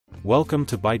Welcome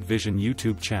to ByteVision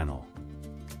YouTube channel.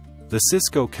 The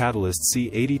Cisco Catalyst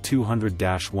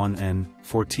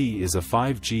C8200-1N-4T is a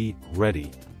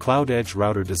 5G-Ready, cloud edge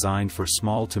router designed for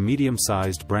small to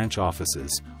medium-sized branch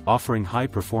offices, offering high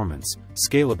performance,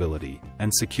 scalability,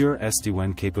 and secure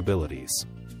SD-WAN capabilities.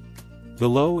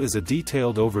 Below is a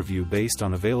detailed overview based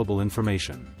on available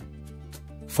information.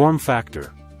 Form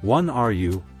factor: 1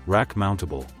 RU,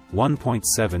 rack-mountable,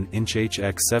 1.7-inch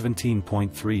HX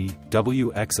 17.3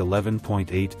 WX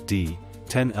 11.8D,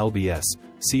 10 lbs,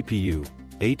 CPU,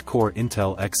 8-core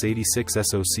Intel x86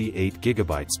 SoC, 8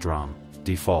 GB DRAM,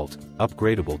 default,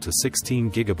 upgradable to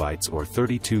 16 GB or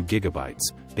 32 GB,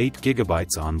 8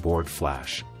 GB onboard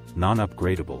flash,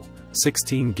 non-upgradable,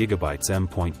 16 GB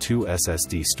M.2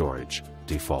 SSD storage,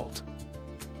 default.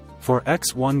 For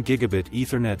X1 Gigabit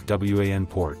Ethernet WAN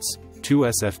ports, 2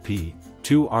 SFP,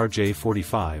 2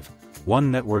 RJ45,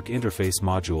 1 Network Interface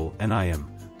Module NIM,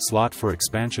 slot for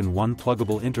expansion 1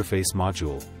 Pluggable Interface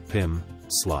Module PIM,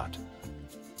 slot.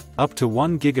 Up to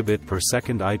 1 gigabit per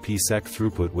second IPsec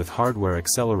throughput with hardware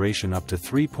acceleration up to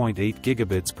 3.8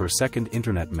 gigabits per second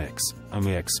Internet mix,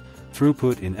 IMIX,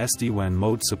 throughput in SD-WAN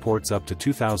mode supports up to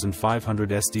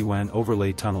 2500 SD-WAN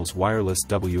overlay tunnels wireless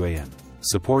WAN,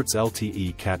 supports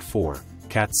LTE Cat4,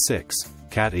 Cat6,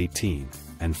 Cat18,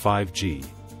 and 5G,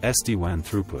 SD-WAN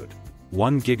throughput,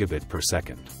 1 gigabit per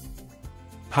second.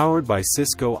 Powered by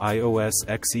Cisco iOS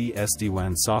XE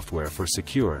SD-WAN software for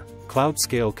secure,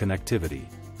 cloud-scale connectivity.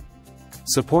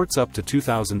 Supports up to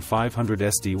 2500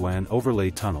 SD-WAN overlay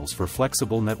tunnels for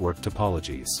flexible network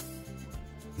topologies.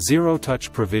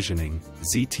 Zero-touch provisioning,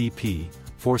 ZTP,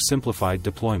 for simplified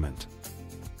deployment.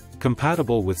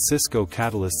 Compatible with Cisco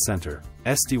Catalyst Center,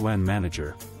 SD-WAN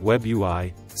Manager, Web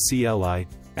UI, CLI,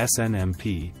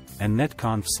 SNMP, and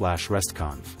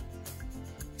netconf/restconf.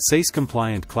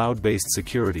 SACE-compliant cloud-based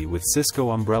security with Cisco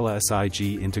Umbrella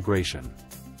SIG integration.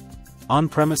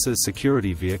 On-premises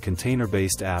security via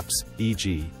container-based apps,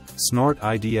 e.g., Snort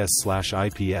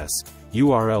IDS/IPS,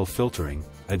 URL filtering,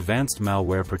 advanced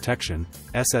malware protection,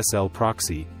 SSL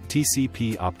proxy,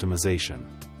 TCP optimization.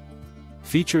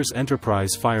 Features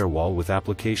enterprise firewall with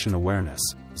application awareness,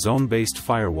 zone-based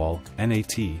firewall,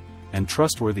 NAT, and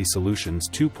trustworthy solutions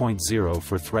 2.0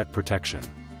 for threat protection.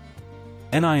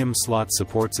 NIM slot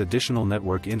supports additional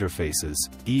network interfaces,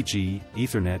 e.g.,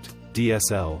 Ethernet,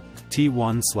 DSL,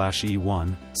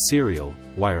 T1/E1, serial,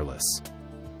 wireless.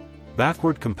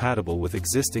 Backward compatible with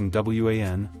existing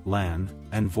WAN, LAN,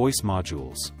 and voice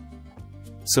modules.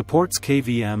 Supports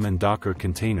KVM and Docker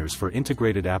containers for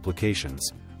integrated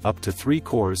applications, up to 3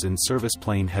 cores in service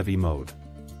plane heavy mode.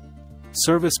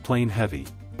 Service plane heavy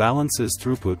balances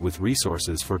throughput with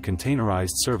resources for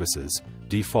containerized services,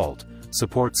 default,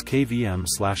 supports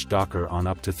KVM/Docker on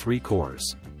up to 3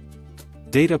 cores.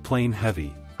 Data plane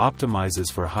heavy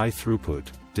optimizes for high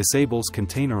throughput, disables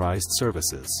containerized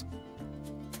services.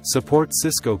 Supports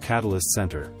Cisco Catalyst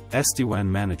Center, SD-WAN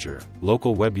Manager,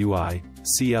 local Web UI,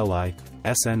 CLI,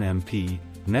 SNMP,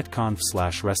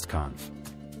 netconf/restconf.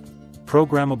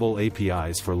 Programmable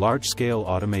APIs for large-scale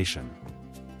automation.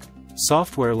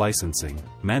 Software licensing,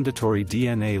 mandatory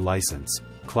DNA license,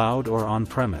 cloud or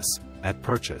on-premise, at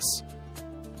purchase.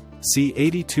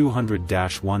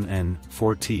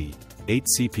 C8200-1N-4T, 8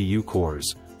 CPU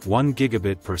cores, 1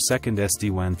 gigabit per second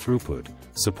SD-WAN throughput,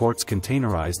 supports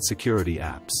containerized security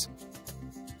apps.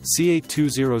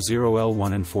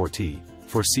 C8200-1N-4T,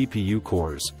 for CPU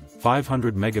cores,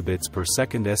 500 megabits per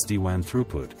second SD-WAN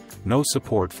throughput, no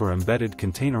support for embedded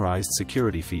containerized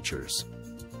security features.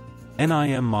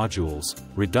 NIM modules,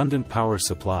 redundant power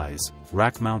supplies,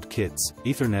 rack mount kits,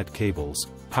 Ethernet cables,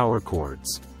 power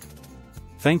cords.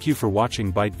 Thank you for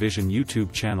watching ByteVision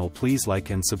YouTube channel. Please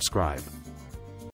like and subscribe.